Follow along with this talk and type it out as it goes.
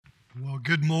Well,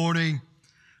 good morning.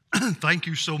 Thank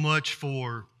you so much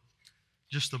for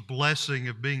just the blessing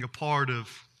of being a part of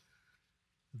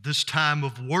this time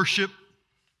of worship.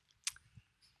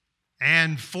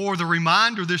 And for the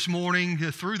reminder this morning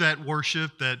through that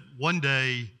worship that one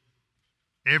day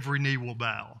every knee will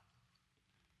bow.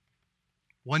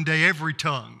 One day every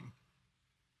tongue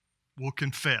will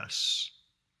confess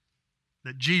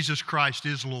that Jesus Christ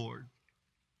is Lord,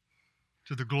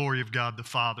 to the glory of God the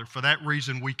Father. For that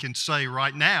reason, we can say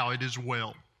right now it is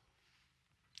well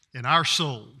in our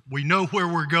soul. We know where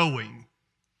we're going,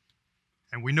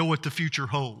 and we know what the future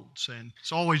holds. And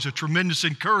it's always a tremendous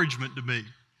encouragement to me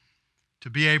to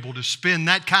be able to spend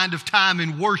that kind of time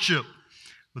in worship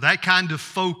with that kind of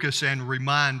focus and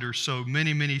reminder. So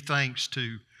many thanks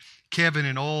to Kevin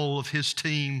and all of his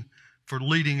team for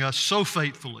leading us so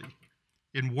faithfully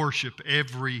in worship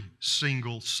every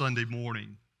single Sunday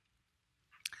morning.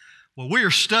 Well, we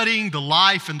are studying the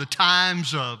life and the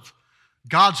times of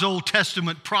God's Old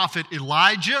Testament prophet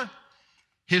Elijah.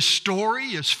 His story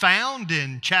is found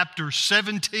in chapters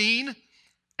 17,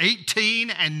 18,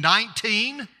 and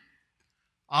 19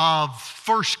 of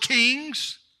 1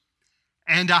 Kings.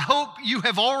 And I hope you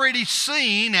have already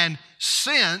seen and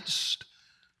sensed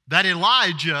that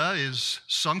Elijah is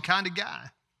some kind of guy.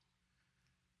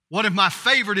 One of my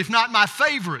favorite, if not my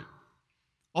favorite,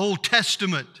 Old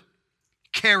Testament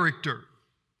character.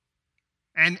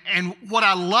 And what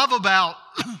I love about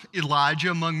Elijah,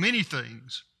 among many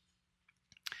things,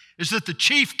 is that the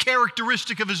chief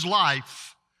characteristic of his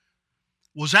life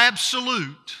was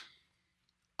absolute,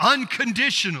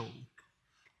 unconditional,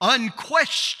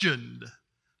 unquestioned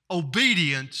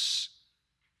obedience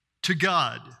to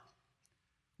God.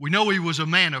 We know he was a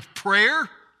man of prayer.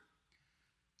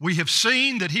 We have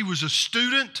seen that he was a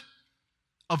student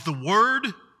of the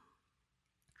Word.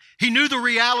 He knew the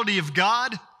reality of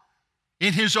God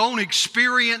in his own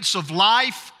experience of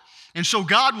life, and so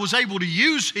God was able to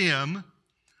use him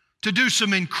to do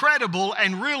some incredible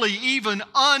and really even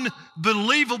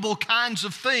unbelievable kinds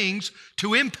of things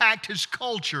to impact his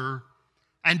culture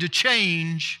and to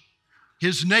change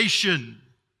his nation.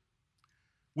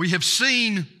 We have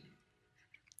seen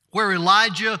where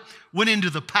Elijah went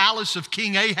into the palace of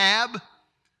King Ahab,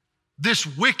 this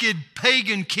wicked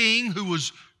pagan king who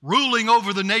was ruling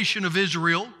over the nation of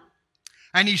Israel.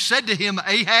 And he said to him,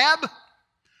 Ahab,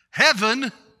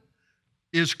 heaven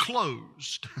is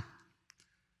closed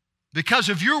because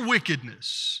of your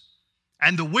wickedness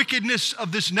and the wickedness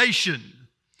of this nation.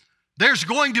 There's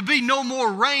going to be no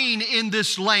more rain in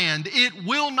this land. It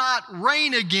will not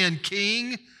rain again,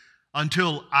 king,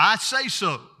 until I say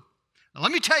so. Now,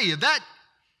 let me tell you, that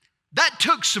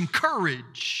took some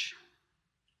courage.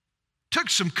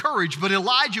 But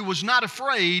Elijah was not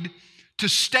afraid to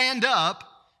stand up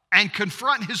and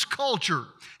confront his culture.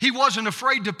 He wasn't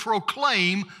afraid to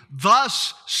proclaim,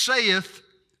 "Thus saith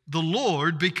the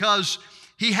Lord," because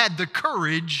he had the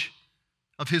courage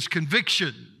of his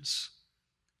convictions.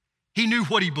 He knew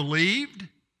what he believed.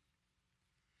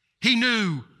 He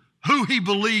knew who he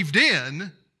believed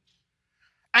in.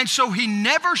 And so he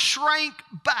never shrank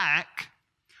back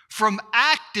from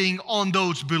acting on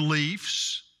those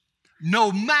beliefs,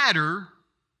 no matter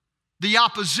the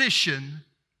opposition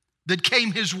that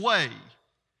came his way,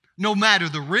 no matter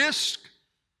the risk,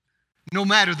 no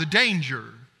matter the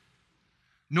danger,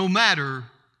 no matter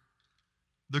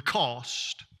the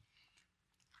cost.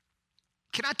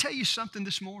 Can I tell you something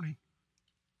this morning?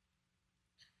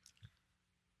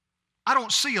 I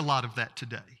don't see a lot of that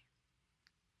today.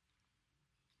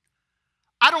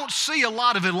 I don't see a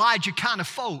lot of Elijah kind of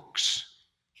folks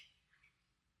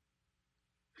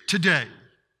today.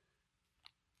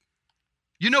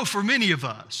 You know, for many of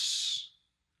us,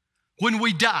 when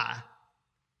we die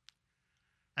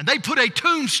and they put a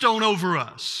tombstone over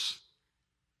us,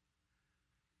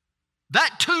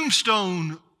 that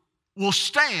tombstone will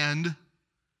stand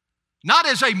not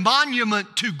as a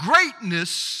monument to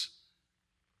greatness,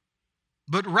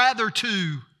 but rather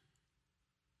to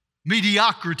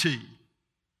mediocrity.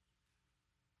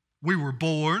 We were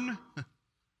born,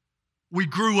 we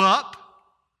grew up,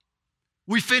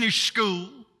 we finished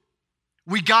school,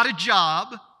 we got a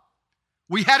job,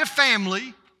 we had a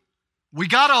family, we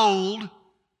got old,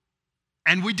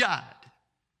 and we died.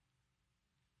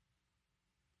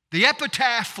 The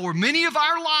epitaph for many of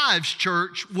our lives,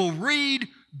 church, will read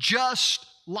just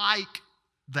like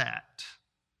that.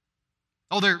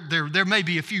 Oh, there may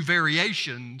be a few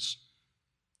variations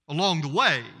along the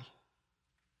way,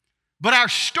 but our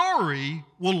story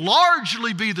will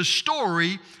largely be the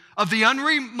story of the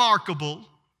unremarkable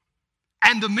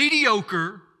and the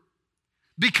mediocre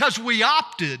because we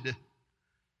opted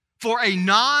for a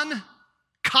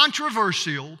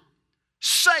non-controversial,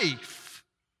 safe,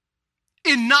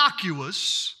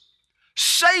 innocuous,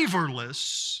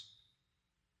 savorless,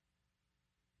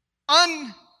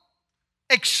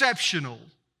 unexceptional,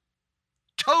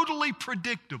 totally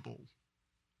predictable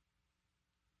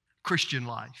Christian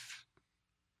life.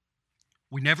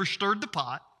 We never stirred the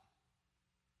pot.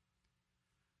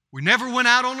 We never went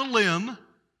out on a limb.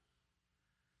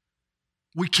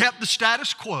 We kept the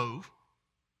status quo.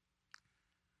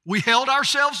 We held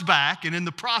ourselves back, and in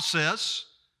the process,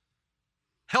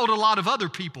 held a lot of other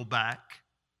people back.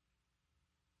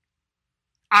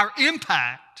 Our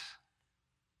impact,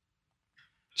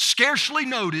 scarcely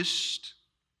noticed,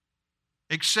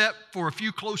 except for a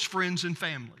few close friends and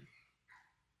family.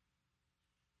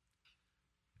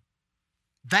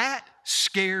 That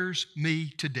scares me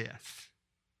to death.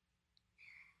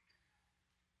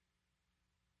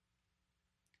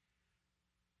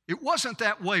 It wasn't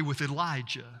that way with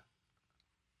Elijah.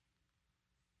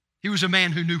 He was a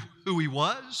man who knew who he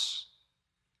was.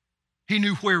 He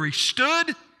knew where he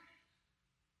stood.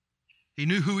 He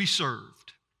knew who he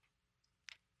served.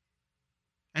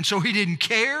 And so he didn't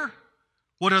care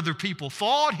what other people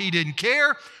thought. He didn't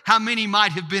care how many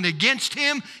might have been against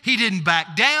him. He didn't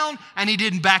back down, and he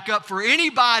didn't back up for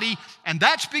anybody. And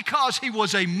that's because he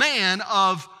was a man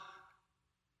of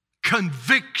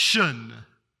conviction.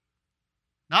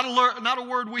 Not a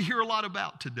word we hear a lot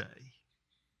about today.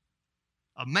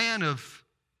 A man of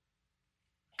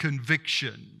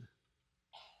conviction.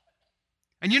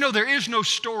 And you know, there is no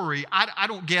story, I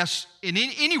don't guess,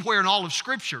 anywhere in all of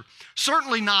Scripture,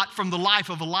 certainly not from the life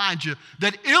of Elijah,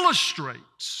 that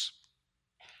illustrates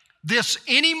this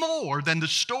any more than the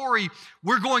story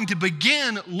we're going to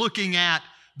begin looking at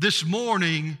this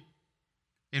morning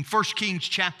in 1 Kings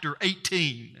chapter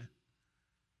 18,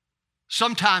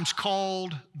 sometimes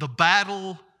called the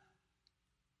Battle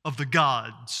of the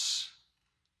Gods.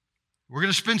 We're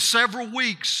going to spend several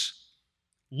weeks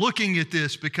looking at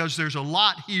this because there's a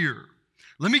lot here.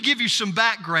 Let me give you some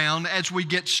background as we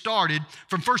get started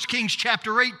from 1 Kings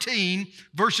chapter 18,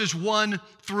 verses 1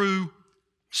 through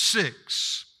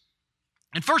 6.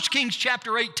 In 1 Kings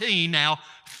chapter 18 now,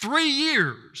 3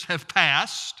 years have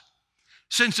passed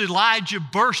since Elijah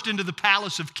burst into the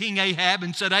palace of King Ahab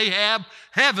and said, "Ahab,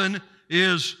 heaven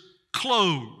is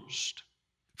closed."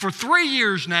 For 3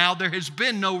 years now, there has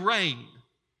been no rain.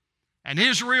 And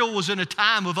Israel was in a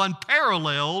time of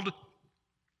unparalleled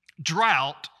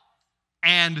drought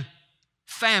and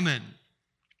famine.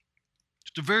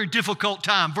 It's a very difficult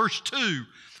time. Verse 2,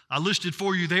 I listed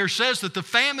for you there, says that the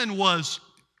famine was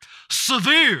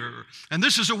severe. And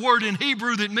this is a word in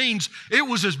Hebrew that means it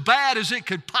was as bad as it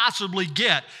could possibly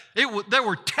get. There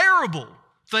were terrible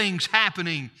things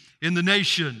happening in the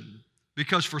nation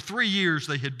because for 3 years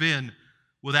they had been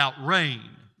without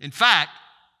rain. In fact,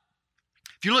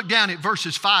 if you look down at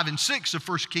verses 5 and 6 of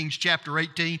 1 Kings chapter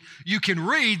 18, you can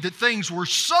read that things were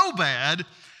so bad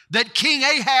that King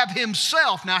Ahab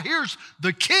himself, now here's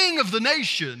the king of the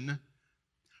nation,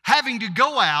 having to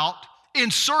go out in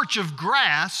search of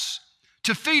grass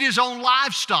to feed his own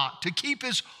livestock, to keep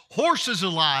his horses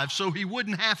alive so he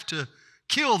wouldn't have to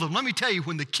kill them. Let me tell you,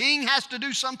 when the king has to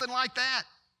do something like that,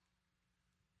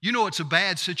 you know it's a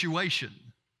bad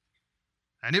situation.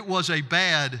 And it was a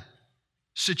bad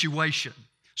situation.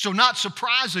 So not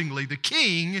surprisingly, the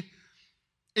king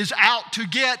is out to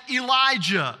get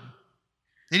Elijah,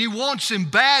 and he wants him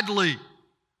badly.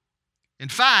 In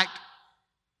fact,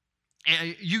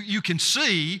 you can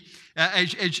see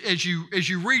as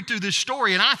you read through this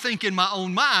story, and I think in my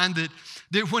own mind that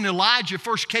when Elijah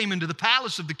first came into the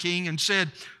palace of the king and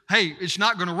said, "Hey, it's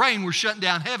not going to rain, we're shutting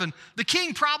down heaven," the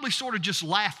king probably sort of just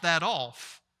laughed that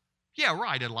off. "Yeah,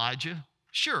 right, Elijah,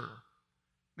 sure.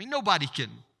 I mean, nobody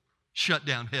can shut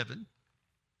down heaven."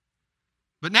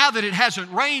 But now that it hasn't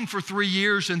rained for 3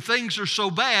 years and things are so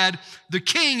bad, the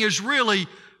king is really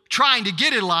trying to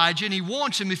get Elijah, and he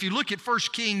wants him. If you look at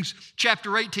 1 Kings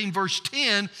chapter 18, verse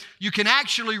 10, you can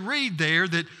actually read there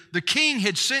that the king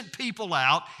had sent people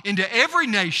out into every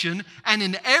nation and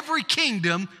in every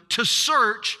kingdom to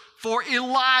search for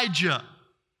Elijah.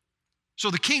 So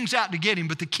the king's out to get him,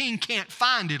 but the king can't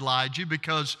find Elijah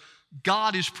because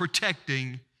God is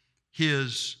protecting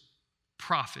his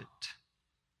prophet.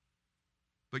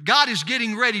 But God is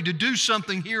getting ready to do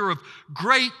something here of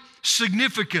great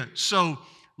significance. So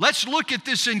let's look at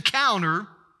this encounter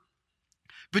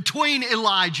between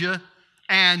Elijah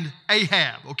and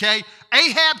Ahab, okay?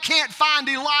 Ahab can't find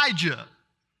Elijah,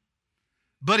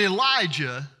 but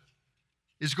Elijah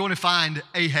is going to find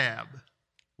Ahab.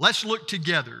 Let's look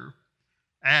together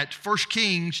at 1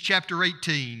 Kings chapter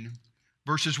 18,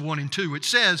 verses 1 and 2. It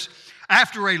says,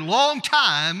 after a long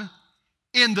time,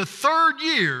 in the 3rd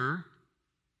year,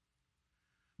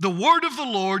 the word of the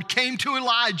Lord came to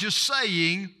Elijah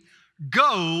saying,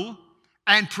 go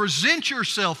and present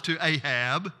yourself to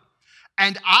Ahab,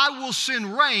 and I will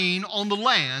send rain on the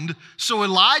land. So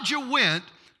Elijah went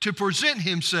to present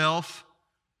himself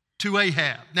to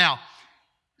Ahab. Now,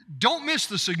 don't miss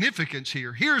the significance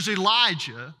here. Here's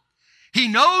Elijah. He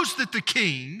knows that the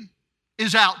king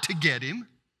is out to get him.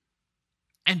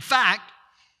 In fact,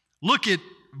 look at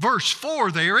verse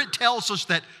 4 there. It tells us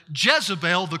that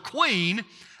Jezebel, the queen,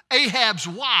 Ahab's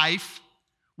wife,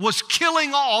 was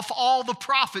killing off all the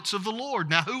prophets of the Lord.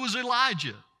 Now, who was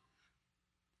Elijah?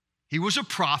 He was a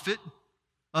prophet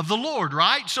of the Lord,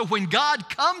 right? So when God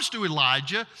comes to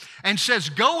Elijah and says,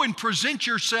 go and present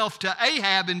yourself to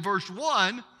Ahab in verse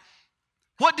 1,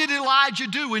 what did Elijah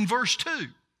do in verse 2?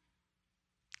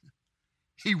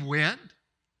 He went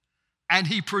and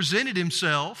he presented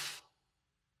himself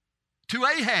to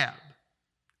Ahab.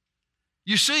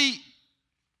 You see,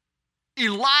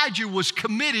 Elijah was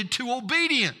committed to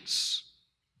obedience,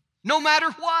 no matter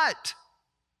what.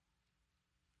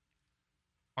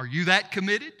 Are you that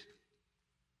committed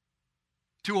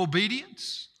to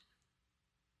obedience?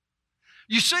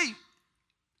 You see,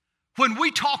 when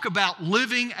we talk about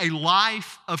living a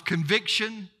life of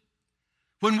conviction,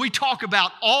 when we talk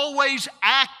about always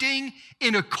acting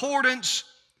in accordance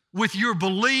with your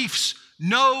beliefs,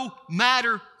 no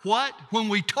matter what, when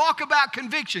we talk about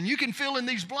conviction, you can fill in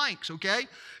these blanks, okay?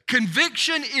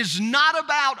 Conviction is not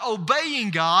about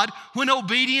obeying God when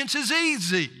obedience is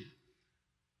easy.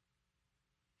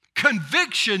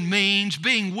 Conviction means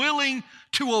being willing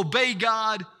to obey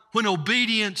God when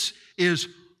obedience is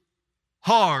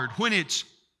hard, when it's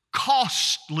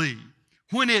costly,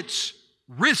 when it's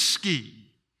risky.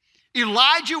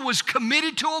 Elijah was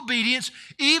committed to obedience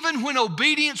even when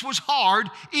obedience was hard,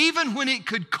 even when it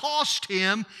could cost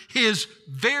him his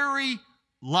very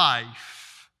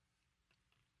life.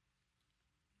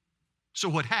 So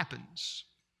what happens?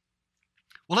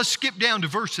 Well, let's skip down to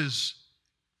verses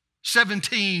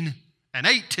 17 and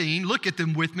 18. Look at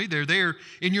them with me. They're there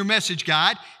in your message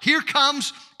guide. Here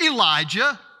comes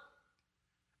Elijah.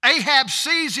 Ahab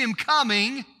sees him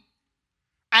coming,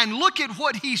 and look at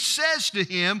what he says to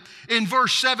him in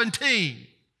verse 17.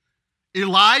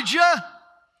 Elijah,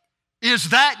 is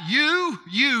that you,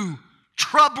 you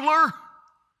troubler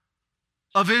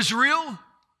of Israel?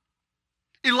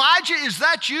 Elijah, is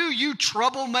that you, you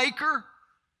troublemaker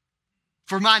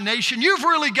for my nation? You've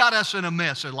really got us in a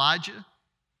mess, Elijah.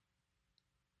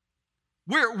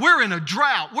 We're in a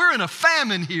drought. We're in a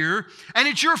famine here, and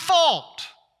it's your fault.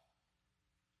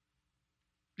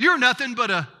 You're nothing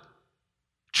but a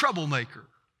troublemaker.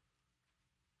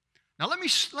 Now let me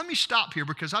stop here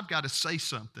because I've got to say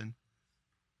something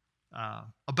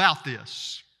about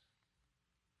this.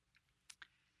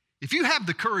 If you have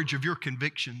the courage of your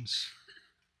convictions,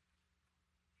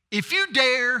 if you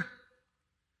dare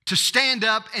to stand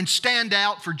up and stand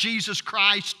out for Jesus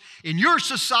Christ in your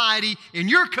society, in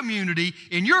your community,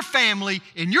 in your family,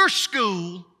 in your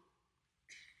school,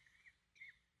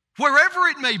 wherever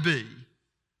it may be,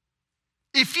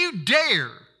 if you dare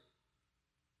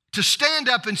to stand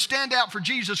up and stand out for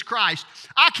Jesus Christ,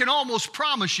 I can almost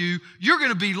promise you, you're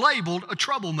going to be labeled a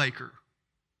troublemaker.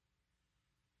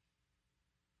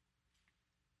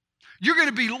 You're going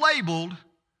to be labeled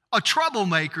a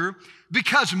troublemaker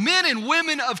because men and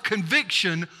women of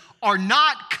conviction are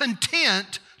not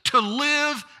content to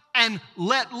live and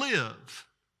let live.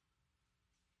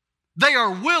 They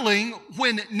are willing,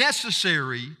 when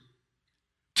necessary,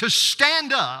 to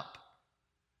stand up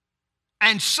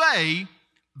and say,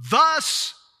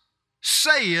 thus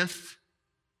saith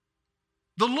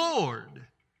the Lord.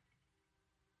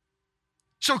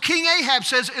 So King Ahab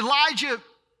says, Elijah,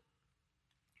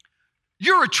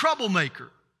 you're a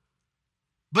troublemaker.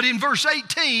 But in verse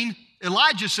 18,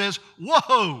 Elijah says,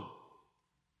 whoa,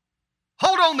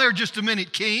 hold on there just a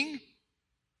minute, king.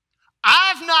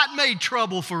 I've not made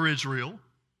trouble for Israel.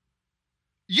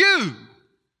 You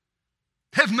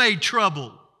have made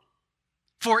trouble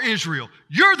for Israel.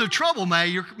 You're the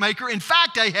troublemaker. In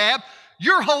fact, Ahab,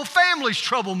 your whole family's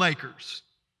troublemakers.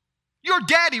 Your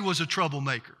daddy was a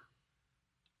troublemaker.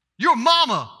 Your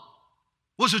mama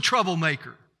was a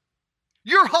troublemaker.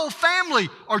 Your whole family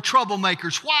are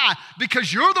troublemakers. Why?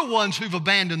 Because you're the ones who've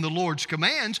abandoned the Lord's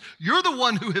commands. You're the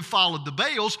one who have followed the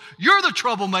Baals. You're the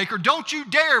troublemaker. Don't you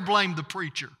dare blame the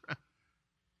preacher.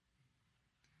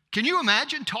 Can you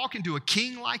imagine talking to a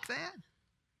king like that?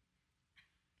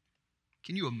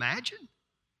 Can you imagine?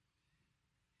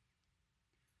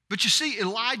 But you see,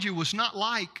 Elijah was not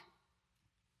like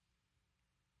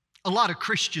a lot of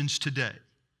Christians today.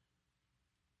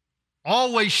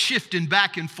 Always shifting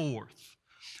back and forth.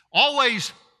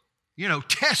 Always,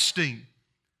 testing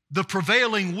the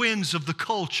prevailing winds of the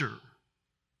culture.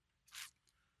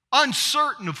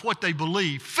 Uncertain of what they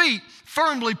believe. Feet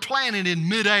firmly planted in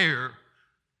midair.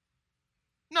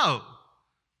 No.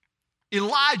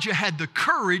 Elijah had the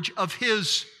courage of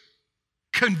his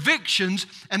convictions,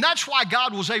 and that's why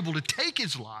God was able to take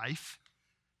his life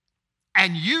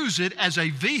and use it as a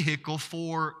vehicle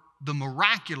for the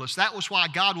miraculous. That was why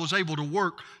God was able to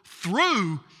work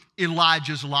through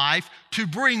Elijah's life to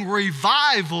bring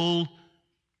revival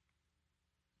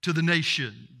to the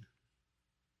nation.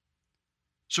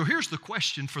 So here's the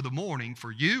question for the morning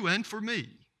for you and for me.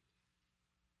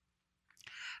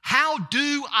 How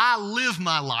do I live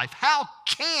my life? How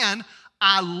can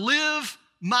I live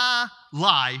my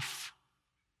life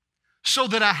so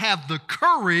that I have the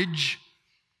courage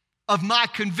of my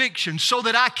conviction, so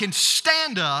that I can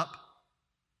stand up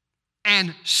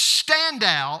and stand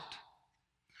out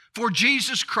for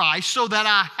Jesus Christ, so that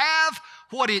I have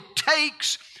what it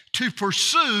takes to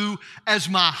pursue as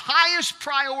my highest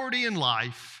priority in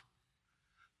life,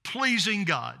 pleasing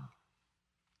God,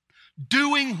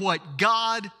 doing what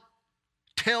God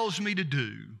tells me to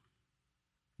do,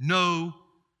 no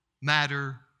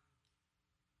matter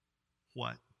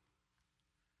what.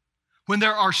 When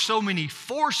there are so many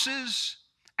forces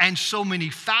and so many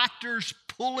factors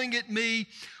pulling at me,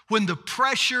 when the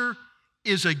pressure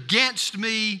is against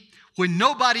me, when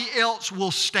nobody else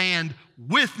will stand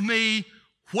with me,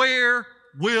 where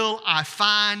will I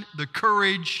find the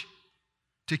courage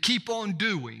to keep on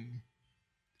doing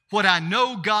what I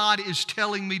know God is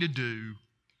telling me to do,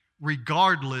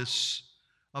 regardless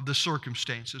of the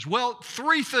circumstances? Well,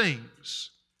 three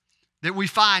things that we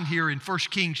find here in 1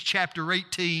 Kings chapter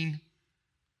 18,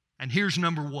 and here's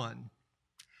number one.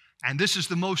 And this is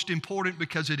the most important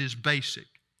because it is basic.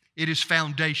 It is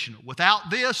foundational. Without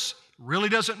this, it really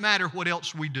doesn't matter what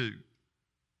else we do.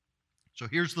 So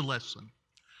here's the lesson.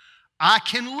 I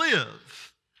can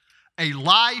live a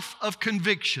life of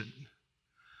conviction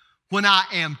when I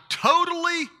am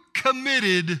totally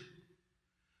committed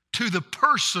to the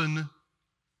person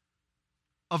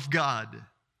of God.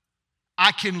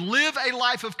 I can live a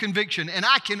life of conviction, and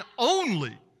I can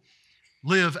only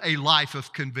live a life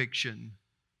of conviction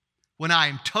when I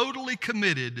am totally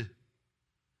committed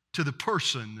to the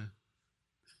person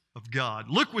of God.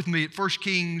 Look with me at 1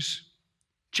 Kings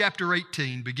chapter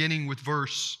 18, beginning with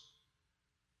verse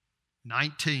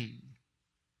 19.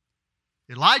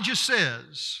 Elijah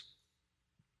says,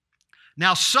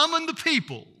 "Now summon the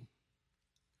people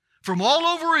from all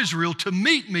over Israel to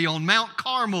meet me on Mount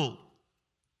Carmel,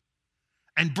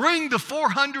 and bring the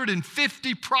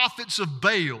 450 prophets of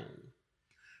Baal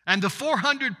and the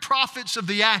 400 prophets of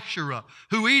the Asherah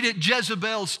who eat at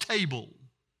Jezebel's table."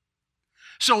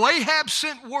 So Ahab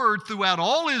sent word throughout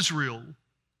all Israel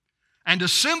and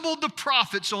assembled the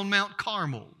prophets on Mount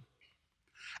Carmel.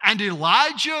 And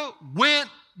Elijah went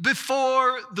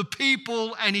before the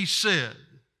people and he said,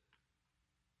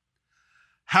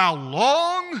 "How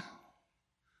long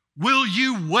will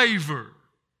you waver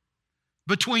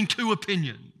between two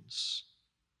opinions?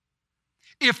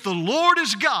 If the Lord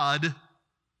is God,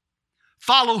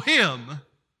 follow him.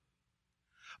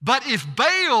 But if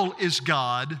Baal is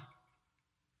God,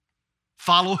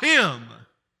 follow him."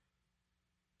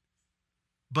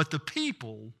 But the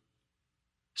people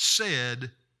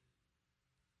said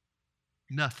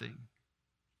nothing.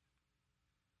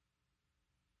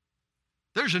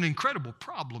 There's an incredible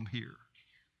problem here,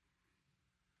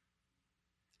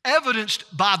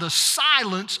 evidenced by the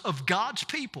silence of God's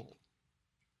people.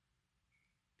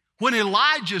 When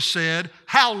Elijah said,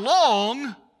 "How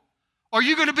long are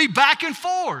you going to be back and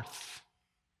forth?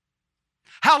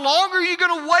 How long are you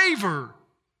going to waver,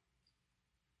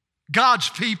 God's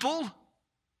people,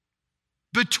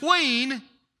 between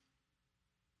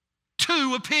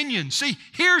two opinions?" See,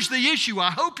 here's the issue.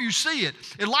 I hope you see it.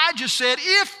 Elijah said,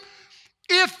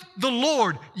 if the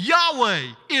Lord,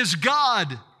 Yahweh, is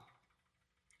God,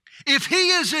 if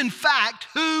he is in fact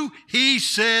who he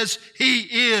says he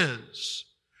is,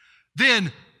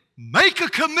 then make a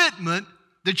commitment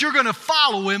that you're going to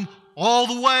follow him all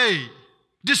the way.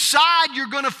 Decide you're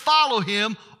going to follow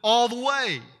him all the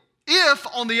way. If,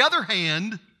 on the other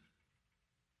hand,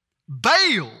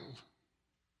 Baal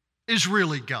is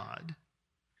really God,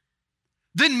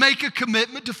 then make a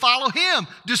commitment to follow him.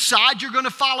 Decide you're going to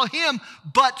follow him,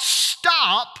 but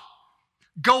stop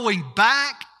going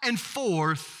back and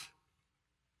forth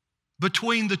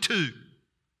between the two.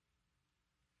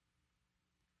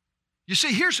 You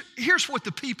see, here's what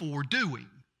the people were doing.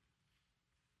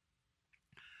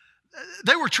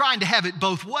 They were trying to have it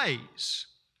both ways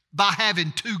by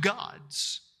having two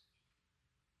gods.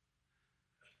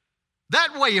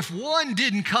 That way, if one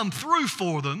didn't come through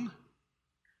for them,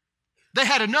 they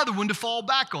had another one to fall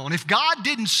back on. If God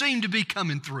didn't seem to be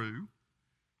coming through,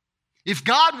 if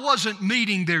God wasn't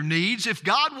meeting their needs, if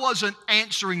God wasn't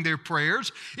answering their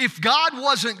prayers, if God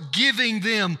wasn't giving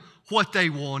them what they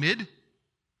wanted,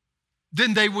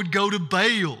 then they would go to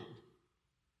Baal.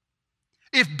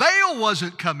 If Baal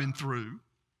wasn't coming through,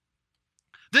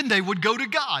 then they would go to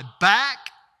God, back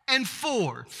and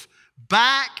forth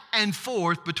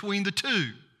between the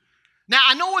two. Now,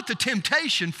 I know what the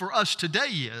temptation for us today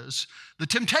is. The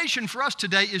temptation for us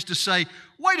today is to say,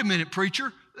 wait a minute,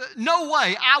 preacher, no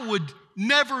way, I would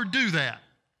never do that.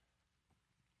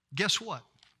 Guess what?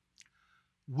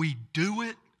 We do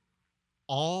it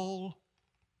all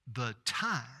the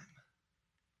time.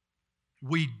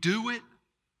 We do it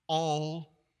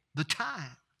all the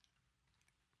time.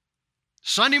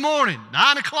 Sunday morning,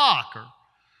 9 o'clock, or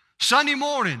Sunday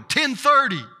morning,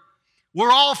 10:30,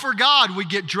 we're all for God. We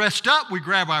get dressed up, we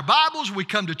grab our Bibles, we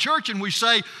come to church and we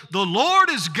say, the Lord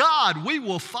is God, we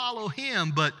will follow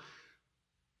Him. But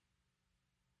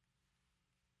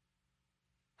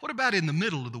what about in the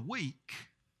middle of the week?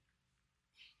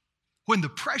 When the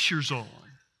pressure's on?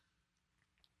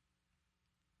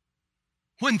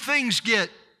 When things get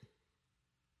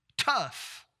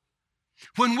tough?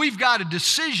 When we've got a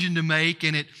decision to make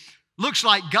and it looks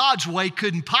like God's way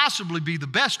couldn't possibly be the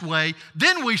best way,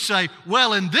 then we say,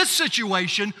 well, in this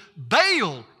situation,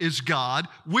 Baal is God,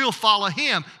 we'll follow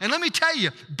him. And let me tell you,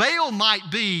 Baal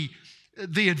might be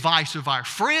the advice of our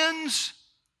friends.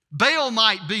 Baal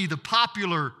might be the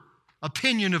popular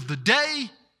opinion of the day.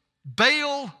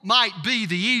 Baal might be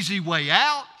the easy way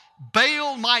out.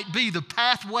 Baal might be the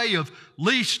pathway of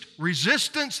least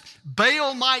resistance.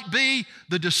 Baal might be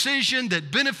the decision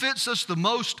that benefits us the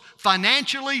most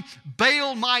financially.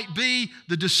 Baal might be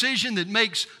the decision that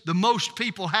makes the most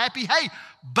people happy. Hey,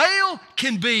 Baal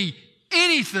can be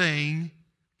anything,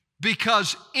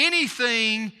 because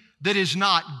anything that is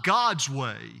not God's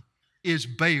way is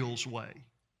Baal's way.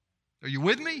 Are you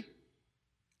with me?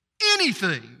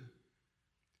 Anything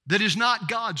that is not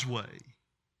God's way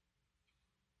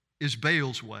is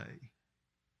Baal's way.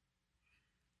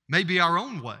 Maybe our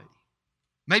own way.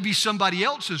 Maybe somebody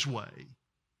else's way.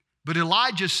 But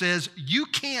Elijah says, you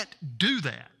can't do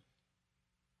that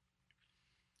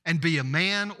and be a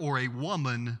man or a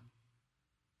woman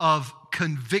of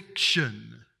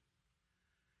conviction.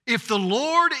 If the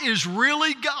Lord is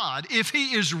really God, if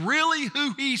He is really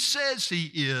who He says He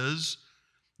is,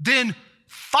 then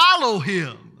follow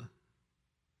Him.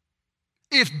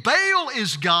 If Baal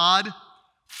is God,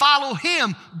 follow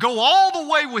him. Go all the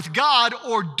way with God,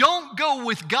 or don't go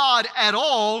with God at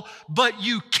all, but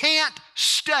you can't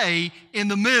stay in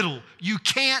the middle. You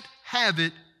can't have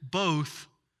it both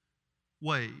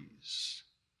ways.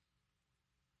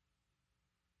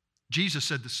 Jesus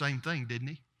said the same thing, didn't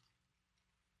He?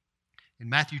 In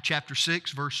Matthew chapter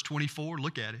 6, verse 24,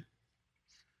 look at it.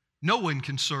 No one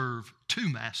can serve two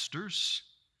masters,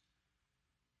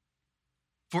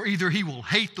 for either he will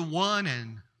hate the one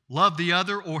and love the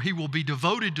other, or he will be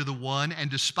devoted to the one and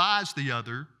despise the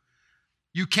other.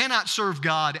 You cannot serve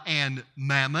God and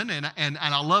mammon. And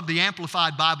I love the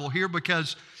Amplified Bible here,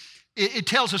 because it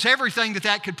tells us everything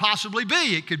that could possibly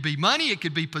be. It could be money, it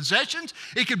could be possessions,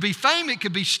 it could be fame, it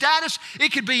could be status,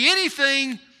 it could be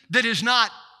anything that is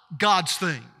not God's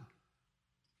thing.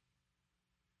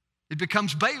 It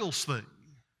becomes Baal's thing.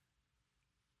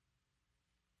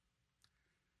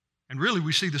 And really,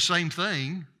 we see the same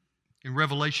thing in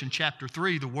Revelation chapter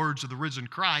 3, the words of the risen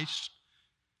Christ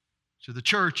to the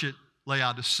church at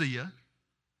Laodicea.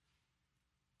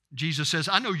 Jesus says,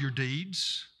 I know your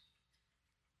deeds,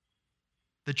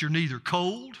 that you're neither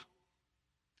cold,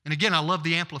 and again, I love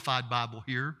the Amplified Bible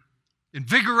here,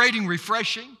 invigorating,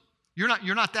 refreshing. You're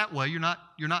not that way. You're not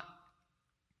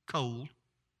cold.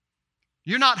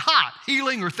 You're not hot,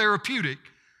 healing, or therapeutic.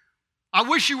 I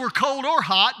wish you were cold or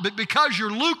hot, but because you're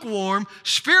lukewarm,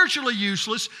 spiritually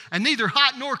useless, and neither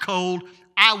hot nor cold,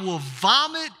 I will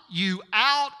vomit you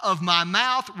out of my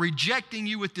mouth, rejecting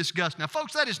you with disgust. Now,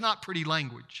 folks, that is not pretty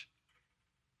language.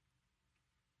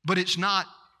 But it's not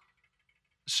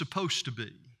supposed to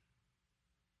be.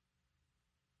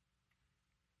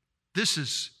 This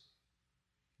is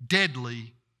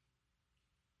deadly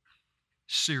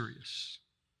serious.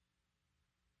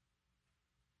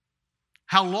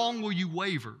 How long will you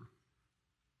waver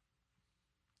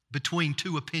between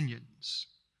two opinions?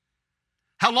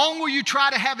 How long will you try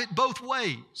to have it both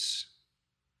ways?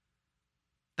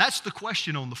 That's the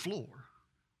question on the floor.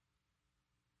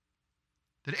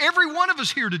 that every one of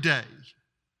us here today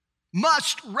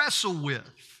must wrestle with.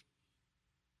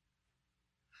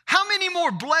 How many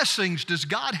more blessings does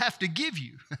God have to give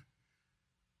you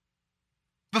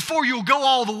before you'll go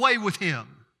all the way with Him?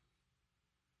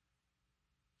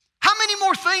 How many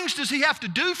more things does He have to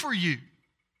do for you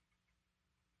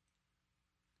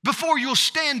before you'll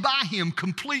stand by Him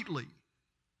completely?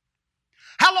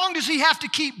 How long does He have to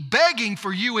keep begging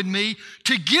for you and me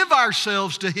to give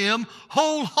ourselves to Him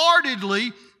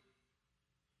wholeheartedly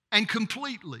and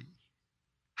completely?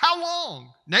 How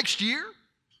long? Next year?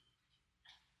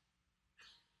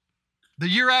 The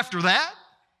year after that?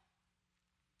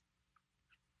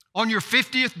 On your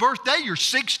 50th birthday, your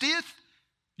 60th,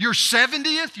 your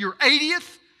 70th, your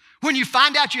 80th? When you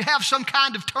find out you have some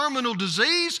kind of terminal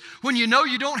disease, when you know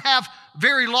you don't have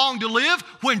very long to live,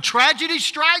 when tragedy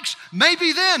strikes,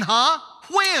 maybe then, huh?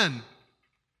 When?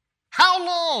 How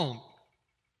long?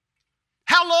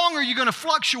 How long are you going to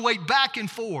fluctuate back and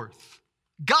forth?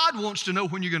 God wants to know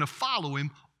when you're going to follow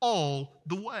Him all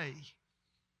the way.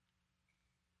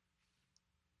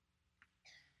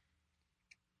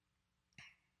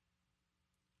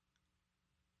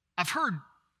 I've heard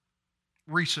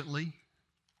recently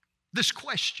this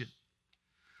question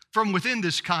from within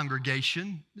this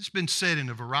congregation. It's been said in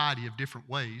a variety of different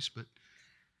ways, but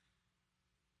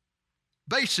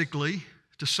basically,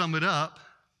 to sum it up,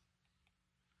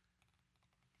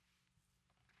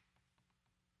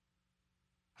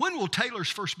 when will Taylor's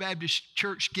First Baptist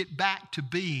Church get back to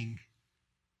being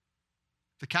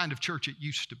the kind of church it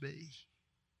used to be?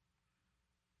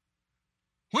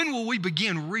 When will we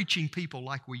begin reaching people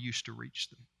like we used to reach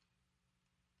them?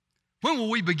 When will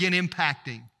we begin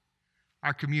impacting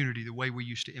our community the way we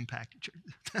used to impact each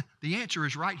other? The answer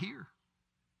is right here.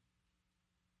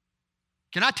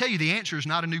 Can I tell you the answer is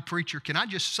not a new preacher? Can I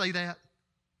just say that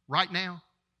right now?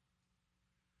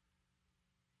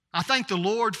 I thank the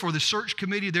Lord for the search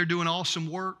committee. They're doing awesome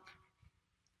work.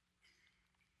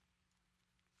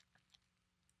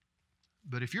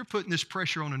 But if you're putting this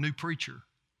pressure on a new preacher,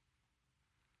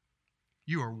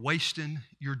 you are wasting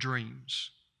your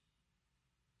dreams.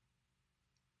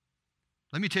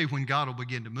 Let me tell you when God will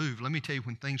begin to move. Let me tell you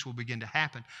when things will begin to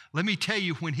happen. Let me tell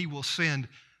you when He will send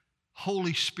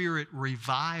Holy Spirit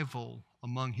revival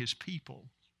among His people.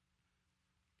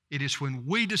 It is when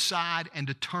we decide and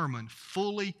determine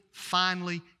fully,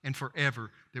 finally, and forever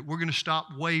that we're going to stop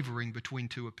wavering between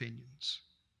two opinions.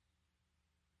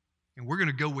 And we're going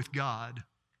to go with God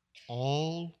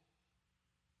all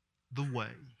the way.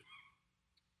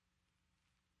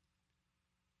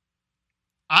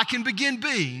 I can begin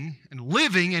being and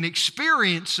living and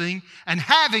experiencing and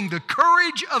having the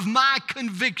courage of my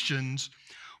convictions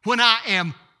when I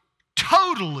am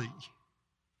totally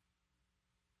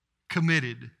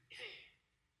committed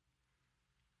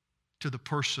to the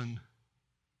person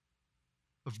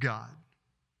of God.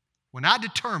 When I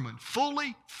determine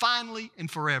fully, finally,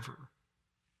 and forever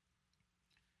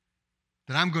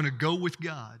that I'm going to go with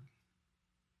God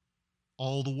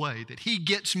all the way, that He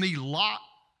gets me lock,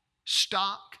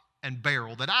 stock, and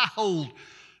barrel, that I hold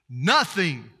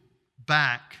nothing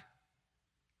back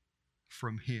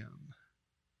from Him.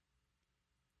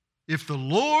 If the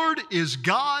Lord is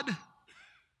God,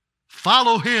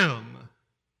 follow Him.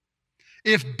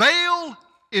 If Baal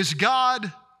is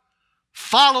God,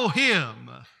 follow him.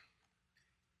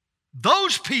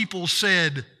 Those people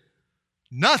said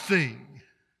nothing.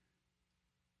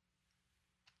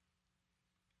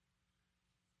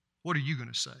 What are you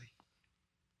going to say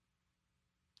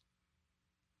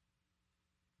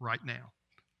right now?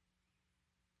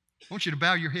 I want you to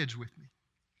bow your heads with me.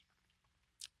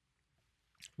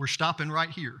 We're stopping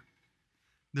right here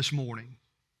this morning.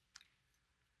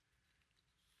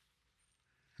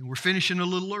 And we're finishing a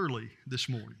little early this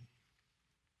morning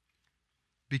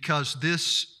because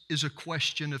this is a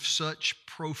question of such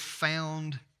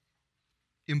profound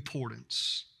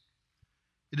importance.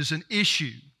 It is an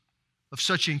issue of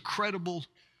such incredible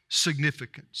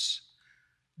significance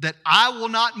that I will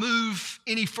not move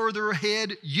any further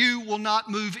ahead. You will not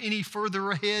move any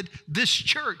further ahead. This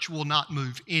church will not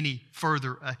move any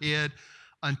further ahead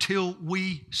until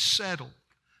we settle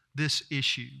this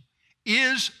issue.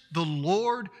 Is the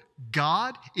Lord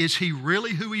God? Is He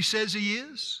really who He says He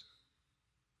is?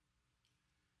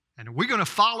 And are we going to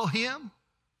follow Him?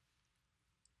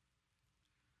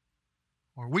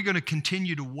 Or are we going to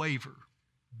continue to waver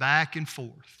back and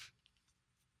forth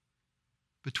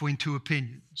between two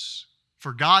opinions?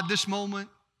 For God this moment,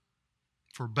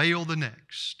 for Baal the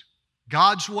next.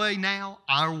 God's way now,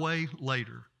 our way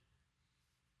later.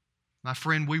 My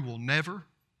friend, we will never,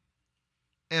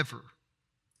 ever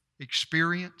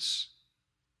experience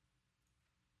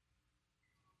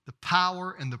the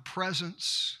power and the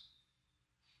presence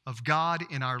of God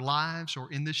in our lives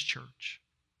or in this church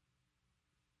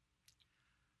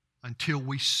until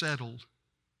we settle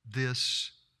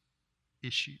this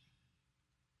issue.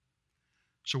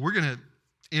 So we're going to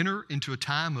enter into a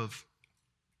time of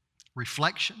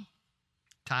reflection,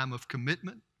 time of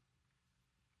commitment,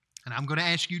 and I'm going to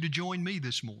ask you to join me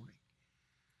this morning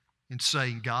in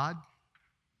saying, God,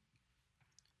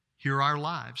 here are our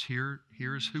lives.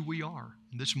 Here's who we are.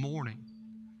 And this morning,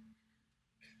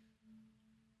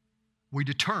 we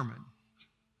determine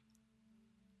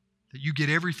that you get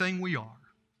everything we are,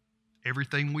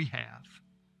 everything we have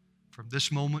from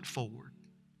this moment forward.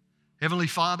 Heavenly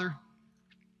Father,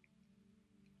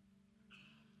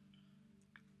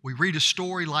 we read a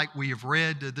story like we have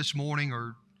read this morning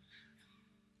or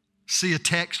see a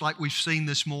text like we've seen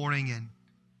this morning, and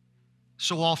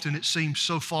so often it seems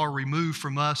so far removed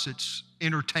from us, it's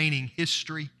entertaining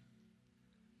history.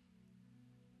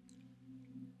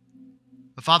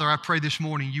 But Father, I pray this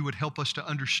morning you would help us to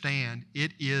understand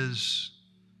it is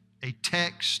a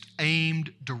text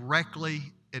aimed directly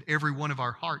at every one of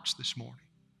our hearts this morning.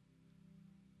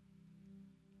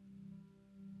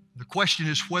 The question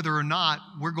is whether or not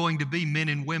we're going to be men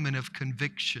and women of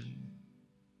conviction,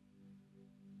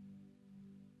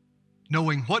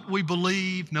 knowing what we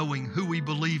believe, knowing who we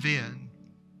believe in,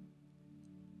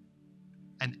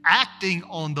 and acting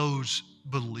on those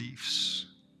beliefs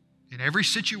in every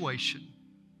situation,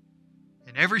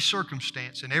 in every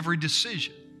circumstance, in every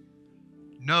decision,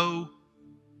 no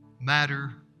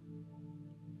matter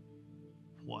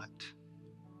what.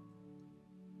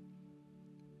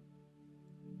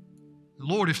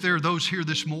 Lord, if there are those here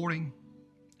this morning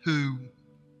who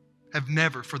have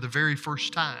never, for the very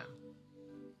first time,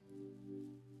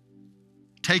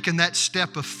 taken that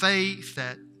step of faith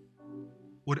that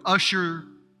would usher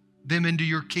them into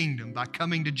your kingdom by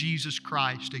coming to Jesus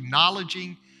Christ,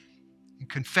 acknowledging and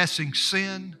confessing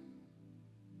sin,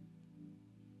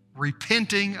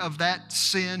 repenting of that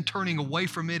sin, turning away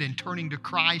from it and turning to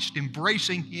Christ,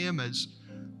 embracing Him as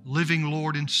living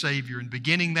Lord and Savior, and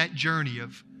beginning that journey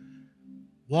of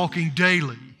walking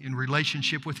daily in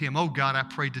relationship with Him. Oh God, I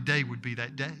pray today would be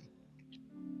that day.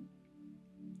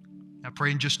 I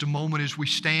pray in just a moment as we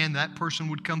stand, that person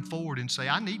would come forward and say,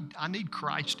 I need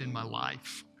Christ in my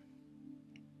life.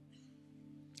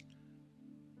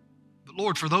 But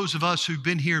Lord, for those of us who've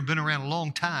been here and been around a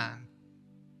long time,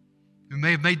 who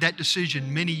may have made that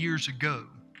decision many years ago,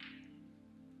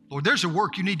 Lord, there's a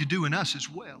work you need to do in us as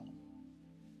well.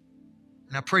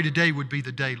 And I pray today would be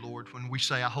the day, Lord, when we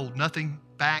say, I hold nothing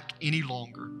back any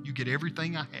longer. You get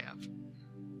everything I have.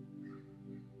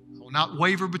 I will not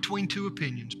waver between two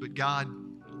opinions, but God,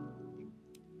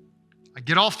 I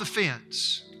get off the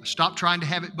fence. I stop trying to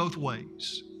have it both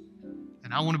ways.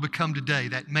 And I want to become today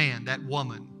that man, that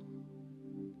woman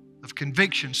of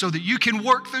conviction so that you can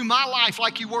work through my life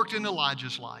like you worked in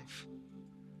Elijah's life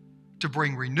to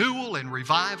bring renewal and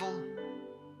revival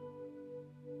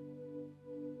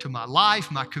to my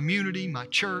life, my community, my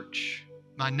church,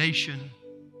 my nation,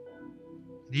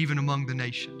 and even among the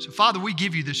nations. So Father, we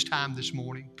give you this time this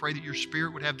morning. Pray that your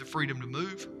Spirit would have the freedom to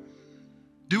move.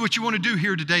 Do what you want to do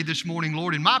here today this morning,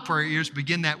 Lord. And my prayer is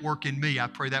begin that work in me. I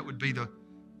pray that would be the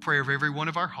prayer of every one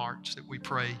of our hearts that we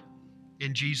pray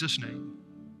in Jesus' name.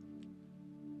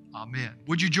 Amen.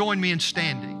 Would you join me in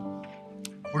standing?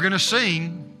 We're going to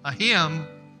sing a hymn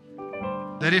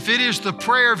that if it is the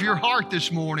prayer of your heart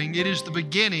this morning, it is the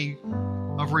beginning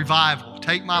of revival.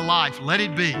 Take my life, let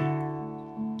it be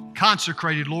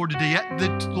consecrated, Lord,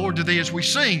 to thee as we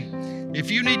sing. If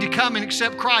you need to come and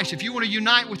accept Christ, if you want to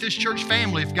unite with this church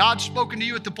family, if God's spoken to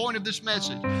you at the point of this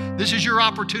message, this is your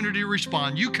opportunity to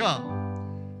respond. You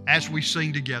come as we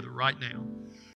sing together right now.